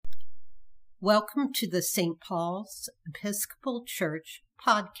Welcome to the St. Paul's Episcopal Church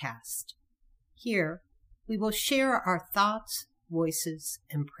podcast. Here, we will share our thoughts, voices,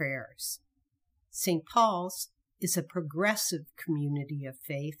 and prayers. St. Paul's is a progressive community of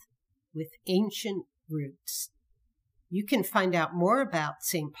faith with ancient roots. You can find out more about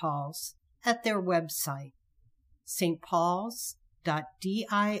St. Paul's at their website,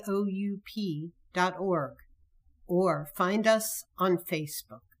 stpauls.dioup.org, or find us on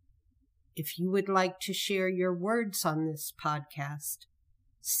Facebook. If you would like to share your words on this podcast,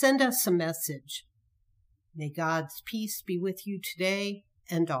 send us a message. May God's peace be with you today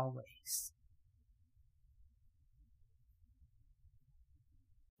and always.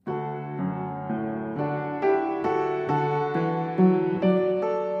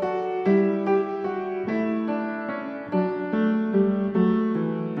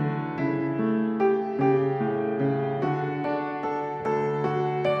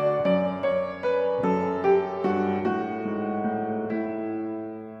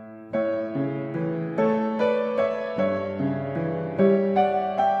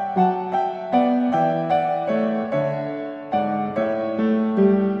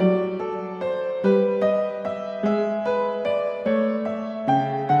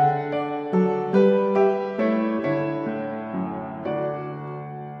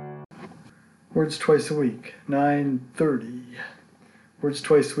 Words Twice a Week, 9:30. Words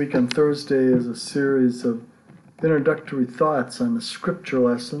Twice a Week on Thursday is a series of introductory thoughts on the scripture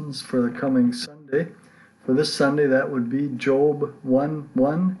lessons for the coming Sunday. For this Sunday, that would be Job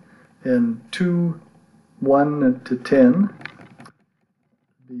 1:1 and 2:1-10.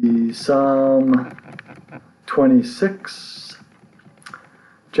 The Psalm 26,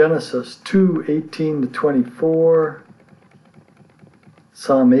 Genesis 2:18-24,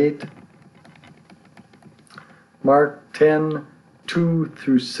 Psalm 8, Mark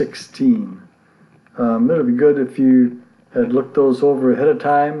 10:2-16. It'll be good if you had looked those over ahead of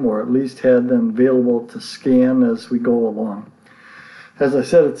time, or at least had them available to scan as we go along. As I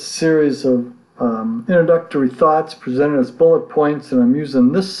said, it's a series of introductory thoughts presented as bullet points, and I'm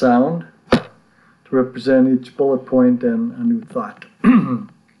using this sound to represent each bullet point and a new thought. And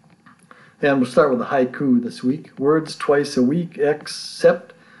we'll start with a haiku this week. Words twice a week,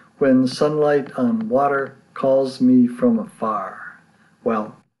 except when sunlight on water calls me from afar.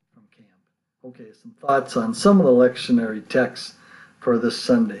 Well, from camp. Okay, some thoughts on some of the lectionary texts for this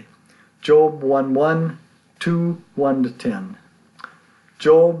Sunday. Job 1:1, 2:1-10.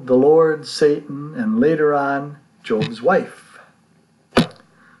 Job, the Lord, Satan, and later on, Job's wife.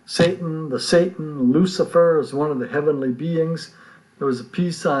 Satan, Lucifer, is one of the heavenly beings. There was a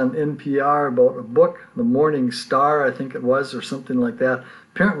piece on NPR about a book, The Morning Star, I think it was, or something like that.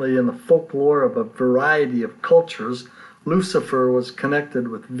 Apparently, in the folklore of a variety of cultures, Lucifer was connected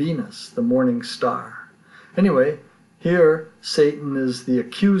with Venus, the morning star. Anyway, here Satan is the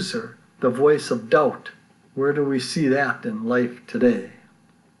accuser, the voice of doubt. Where do we see that in life today?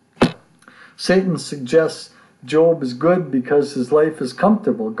 Satan suggests Job is good because his life is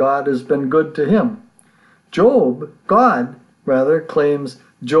comfortable. God has been good to him. God claims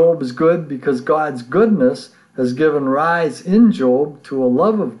Job is good because God's goodness has given rise in Job to a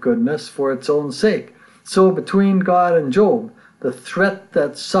love of goodness for its own sake. So between God and Job, the threat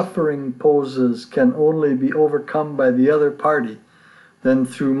that suffering poses can only be overcome by the other party. Then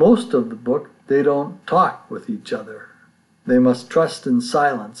through most of the book, they don't talk with each other. They must trust in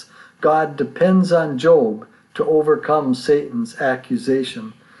silence. God depends on Job to overcome Satan's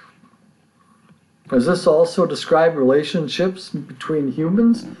accusation. Does this also describe relationships between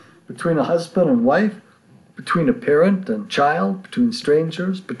humans, between a husband and wife, between a parent and child, between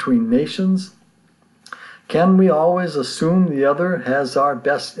strangers, between nations? Can we always assume the other has our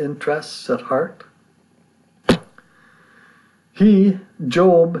best interests at heart?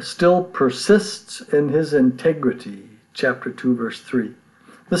 Job, still persists in his integrity. Chapter 2, verse 3.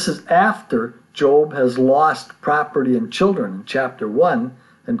 This is after Job has lost property and children in chapter 1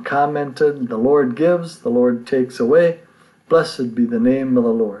 and commented, "The Lord gives, the Lord takes away. Blessed be the name of the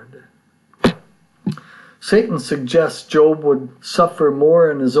Lord." Satan suggests Job would suffer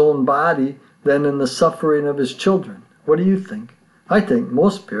more in his own body than in the suffering of his children. What do you think? I think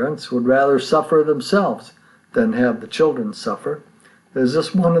most parents would rather suffer themselves than have the children suffer. Is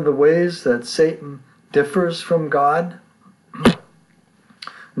this one of the ways that Satan differs from God?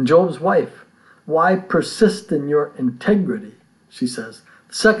 And Job's wife, why persist in your integrity? She says.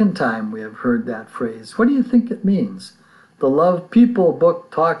 The second time we have heard that phrase. What do you think it means? The Love People book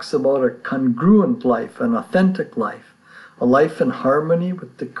talks about a congruent life, an authentic life, a life in harmony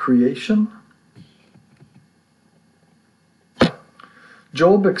with the creation.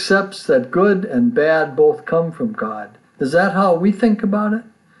 Job accepts that good and bad both come from God. Is that how we think about it?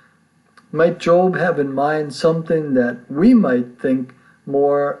 Might Job have in mind something that we might think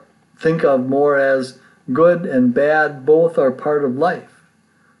of more as good and bad both are part of life?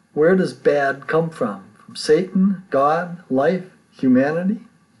 Where does bad come from? From Satan, God, life, humanity?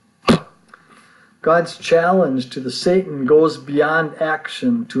 God's challenge to the Satan goes beyond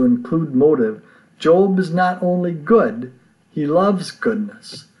action to include motive. Job is not only good, he loves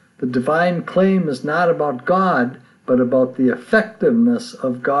goodness. The divine claim is not about God, but about the effectiveness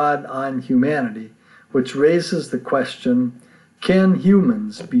of God on humanity, which raises the question, can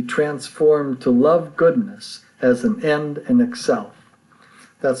humans be transformed to love goodness as an end in itself?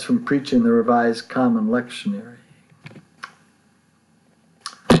 That's from Preaching the Revised Common Lectionary.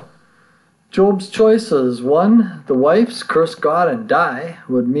 Job's choices. 1. The wife's curse God and die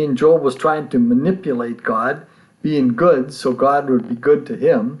would mean Job was trying to manipulate God, being good so God would be good to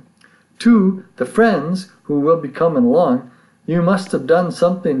him. 2. The friends who will be coming along, you must have done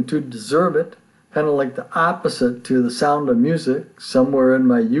something to deserve it, kind of like the opposite to the Sound of Music. Somewhere in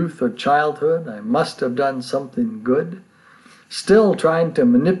my youth or childhood, I must have done something good. Still trying to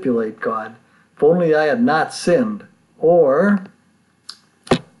manipulate God. If only I had not sinned. Or,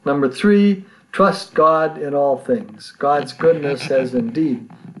 number 3, trust God in all things. God's goodness has indeed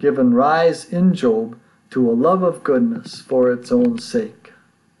given rise in Job to a love of goodness for its own sake.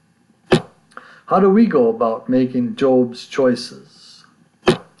 How do we go about making Job's choices?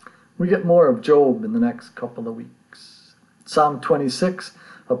 We get more of Job in the next couple of weeks. Psalm 26,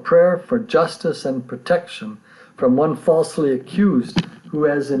 a prayer for justice and protection from one falsely accused who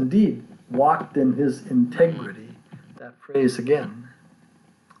has indeed walked in his integrity. That phrase again.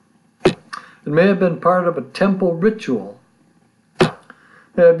 It may have been part of a temple ritual.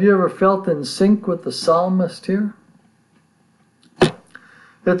 Have you ever felt in sync with the psalmist here?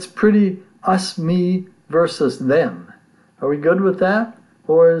 It's pretty us, me versus them. Are we good with that?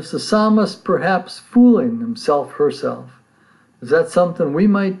 Or is the psalmist perhaps fooling himself, herself? Is that something we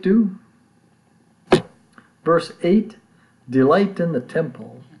might do? Verse 8, delight in the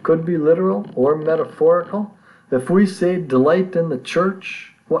temple. Could be literal or metaphorical. If we say delight in the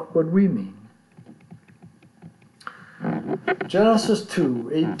church, what would we mean? Genesis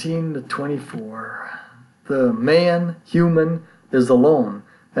 2, 18 to 24. The man, human, is alone,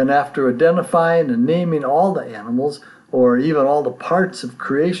 and after identifying and naming all the animals, or even all the parts of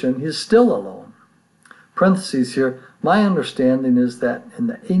creation, he's still alone. Parentheses here, my understanding is that in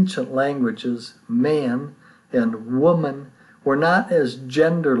the ancient languages, man and woman were not as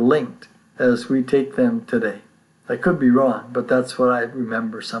gender linked as we take them today. I could be wrong, but that's what I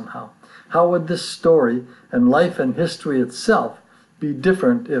remember somehow. How would this story and life and history itself be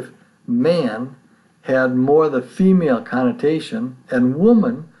different if man had more the female connotation and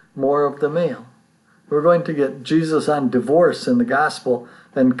woman more of the male? We're going to get Jesus on divorce in the gospel,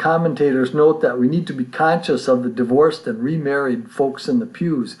 and commentators note that we need to be conscious of the divorced and remarried folks in the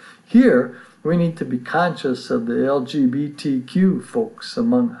pews. Here, we need to be conscious of the LGBTQ folks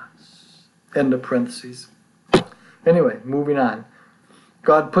among us. End of parentheses. Anyway, moving on.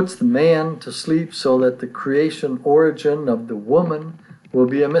 God puts the man to sleep so that the creation origin of the woman will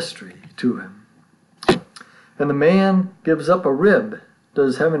be a mystery to him. And the man gives up a rib.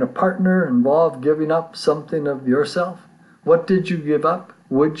 Does having a partner involve giving up something of yourself? What did you give up?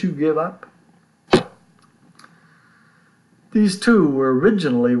 Would you give up? These two were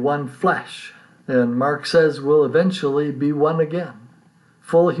originally one flesh, and Mark says will eventually be one again.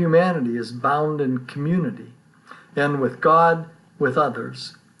 Full humanity is bound in community, and with God, with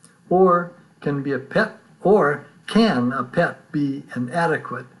others. Or can a pet be an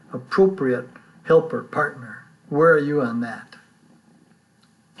adequate, appropriate helper partner? Where are you on that?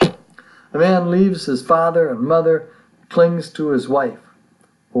 A man leaves his father and mother, clings to his wife,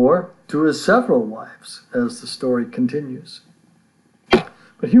 or to his several wives, as the story continues.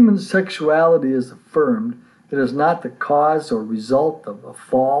 But human sexuality is affirmed. It is not the cause or result of a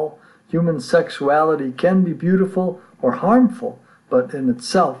fall. Human sexuality can be beautiful or harmful, but in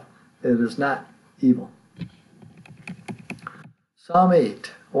itself it is not evil. Psalm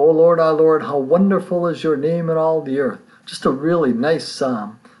 8. O Lord, our Lord, how wonderful is your name in all the earth. Just a really nice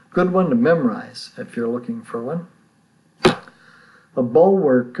psalm. Good one to memorize if you're looking for one. A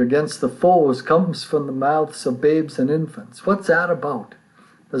bulwark against the foes comes from the mouths of babes and infants. What's that about?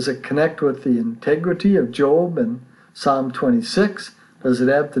 Does it connect with the integrity of Job and Psalm 26? Does it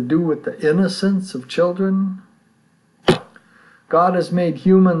have to do with the innocence of children? God has made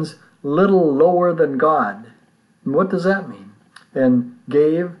humans little lower than God. And what does that mean? And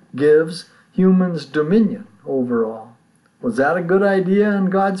gives humans dominion over all. Was that a good idea on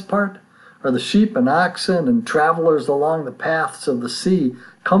God's part? Are the sheep and oxen and travelers along the paths of the sea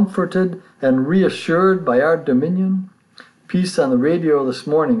comforted and reassured by our dominion? Piece on the radio this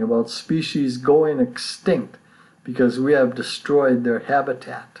morning about species going extinct because we have destroyed their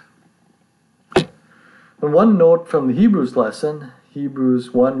habitat. And one note from the Hebrews lesson,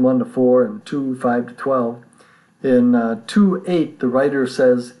 Hebrews 1, 1-4 and 2, 5-12. In 2:8, the writer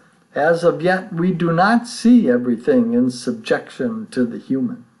says, "As of yet we do not see everything in subjection to the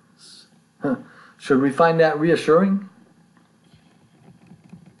humans." Should we find that reassuring?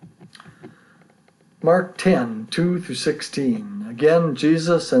 Mark 10, 2-16. Again,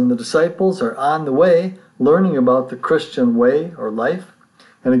 Jesus and the disciples are on the way, learning about the Christian way or life.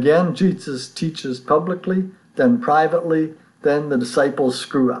 And again, Jesus teaches publicly, then privately, then the disciples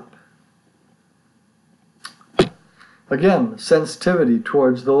screw up. Again, sensitivity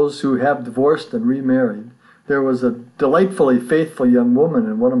towards those who have divorced and remarried. There was a delightfully faithful young woman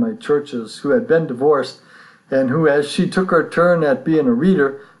in one of my churches who had been divorced and who, as she took her turn at being a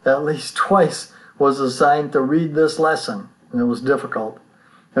reader, at least twice was assigned to read this lesson. And it was difficult.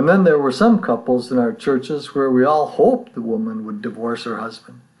 And then there were some couples in our churches where we all hoped the woman would divorce her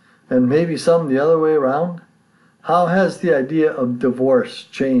husband, and maybe some the other way around. How has the idea of divorce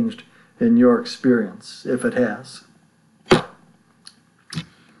changed in your experience, if it has?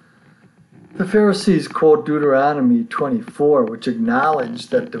 The Pharisees quote Deuteronomy 24, which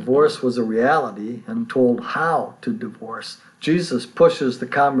acknowledged that divorce was a reality and told how to divorce. Jesus pushes the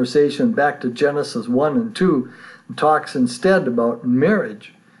conversation back to Genesis 1 and 2 and talks instead about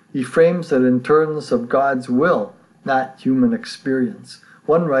marriage. He frames it in terms of God's will, not human experience.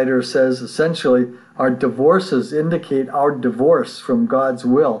 One writer says essentially our divorces indicate our divorce from God's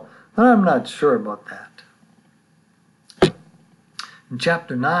will, but I'm not sure about that. In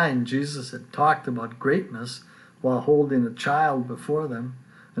chapter 9, Jesus had talked about greatness while holding a child before them,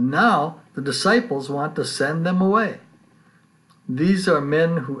 and now the disciples want to send them away. These are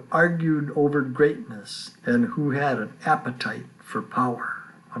men who argued over greatness and who had an appetite for power,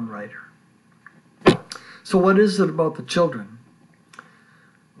 one writer. So what is it about the children?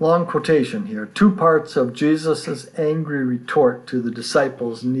 Long quotation here. Two parts of Jesus' angry retort to the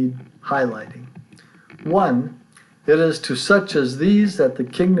disciples need highlighting. One, it is to such as these that the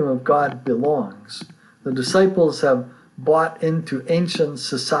kingdom of God belongs. The disciples have bought into ancient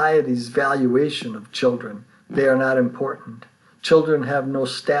society's valuation of children. They are not important. Children have no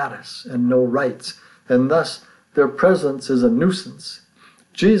status and no rights, and thus their presence is a nuisance.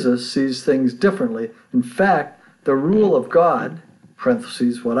 Jesus sees things differently. In fact, the rule of God,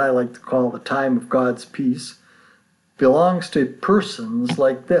 parentheses, what I like to call the time of God's peace, belongs to persons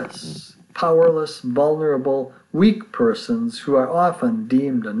like this, powerless, vulnerable, weak persons who are often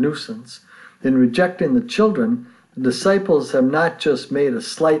deemed a nuisance. In rejecting the children, the disciples have not just made a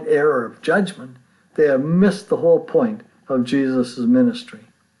slight error of judgment, they have missed the whole point of Jesus' ministry.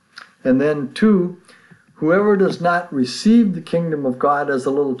 And then two, whoever does not receive the kingdom of God as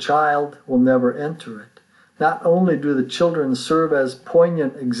a little child will never enter it. Not only do the children serve as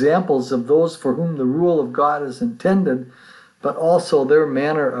poignant examples of those for whom the rule of God is intended, but also their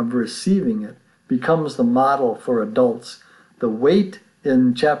manner of receiving it becomes the model for adults. The weight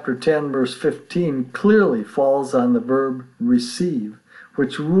in chapter 10, verse 15 clearly falls on the verb receive,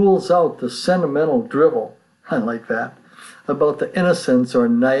 which rules out the sentimental drivel, I like that, about the innocence or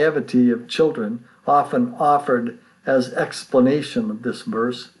naivety of children, often offered as explanation of this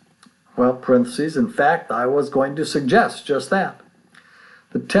verse. Well, parentheses, in fact, I was going to suggest just that.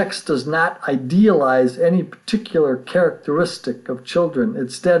 The text does not idealize any particular characteristic of children.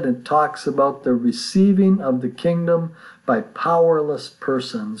 Instead, it talks about the receiving of the kingdom by powerless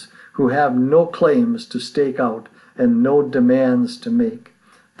persons who have no claims to stake out and no demands to make.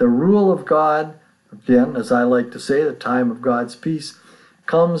 The rule of God, again, as I like to say, the time of God's peace,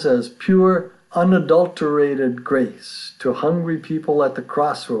 comes as pure, unadulterated grace to hungry people at the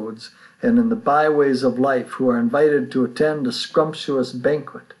crossroads and in the byways of life who are invited to attend a scrumptious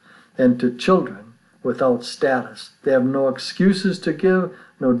banquet, and to children without status. They have no excuses to give,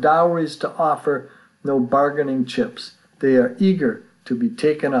 no dowries to offer, no bargaining chips. They are eager to be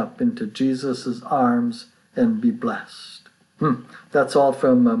taken up into Jesus' arms and be blessed. That's all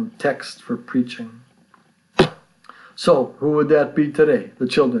from Text for Preaching. So, who would that be today? The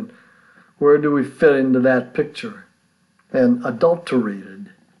children. Where do we fit into that picture? And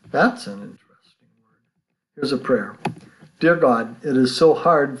adulterated. That's an interesting word. Here's a prayer. Dear God, it is so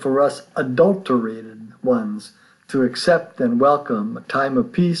hard for us adulterated ones to accept and welcome a time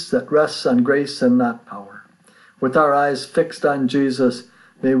of peace that rests on grace and not power. With our eyes fixed on Jesus,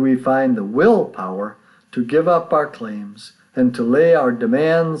 may we find the willpower to give up our claims and to lay our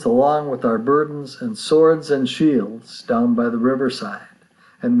demands along with our burdens and swords and shields down by the riverside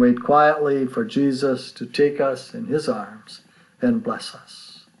and wait quietly for Jesus to take us in his arms and bless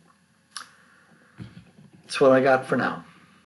us. That's what I got for now.